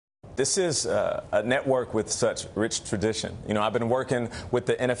this is a network with such rich tradition. You know, I've been working with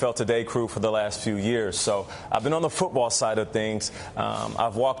the NFL Today crew for the last few years, so I've been on the football side of things.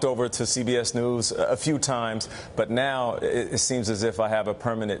 I've walked over to CBS News a few times, but now it seems as if I have a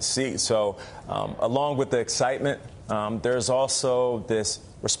permanent seat. So along with the excitement, there's also this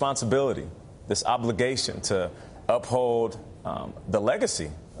responsibility, this obligation to uphold the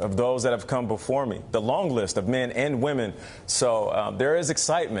legacy of those that have come before me, the long list of men and women. So there is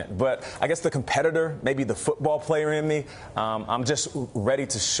excitement, but I guess the competitor, maybe the football player in me, I'm just ready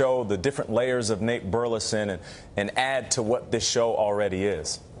to show the different layers of Nate Burleson and add to what this show already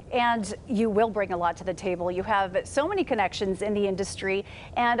is. And you will bring a lot to the table. You have so many connections in the industry,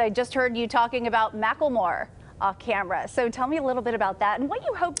 and I just heard you talking about Macklemore off camera. So tell me a little bit about that and what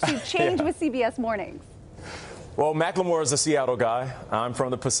you hope to change with CBS Mornings. Well, Macklemore is a Seattle guy. I'm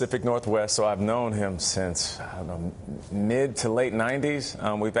from the Pacific Northwest, so I've known him since, I don't know, mid to late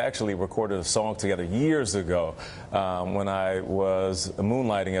 90s. We've actually recorded a song together years ago when I was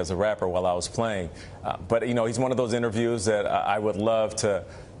moonlighting as a rapper while I was playing. But, you know, he's one of those interviews that I would love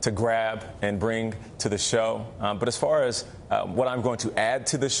to grab and bring to the show. But as far as what I'm going to add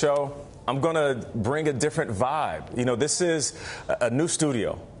to the show, I'm going to bring a different vibe. You know, this is a new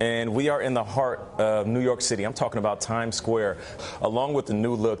studio, and we are in the heart of New York City. I'm talking about Times Square. Along with the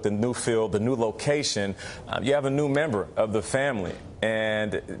new look, the new feel, the new location, you have a new member of the family.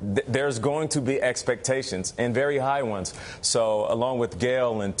 And there's going to be expectations, and very high ones. So along with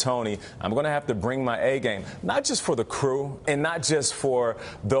Gail and Tony, I'm going to have to bring my A game, not just for the crew and not just for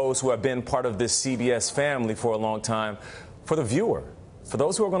those who have been part of this CBS family for a long time, for the viewer. For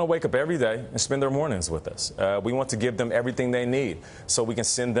those who are going to wake up every day and spend their mornings with us, we want to give them everything they need so we can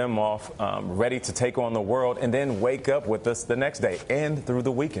send them off ready to take on the world and then wake up with us the next day and through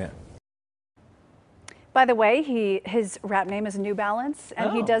the weekend. By the way, his rap name is New Balance,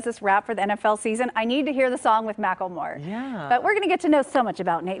 and he does this rap for the NFL season. I need to hear the song with Macklemore. Yeah. But we're going to get to know so much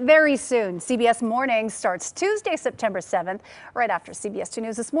about Nate very soon. CBS Mornings starts Tuesday, September 7th, right after CBS 2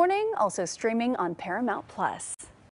 News This Morning, also streaming on Paramount+.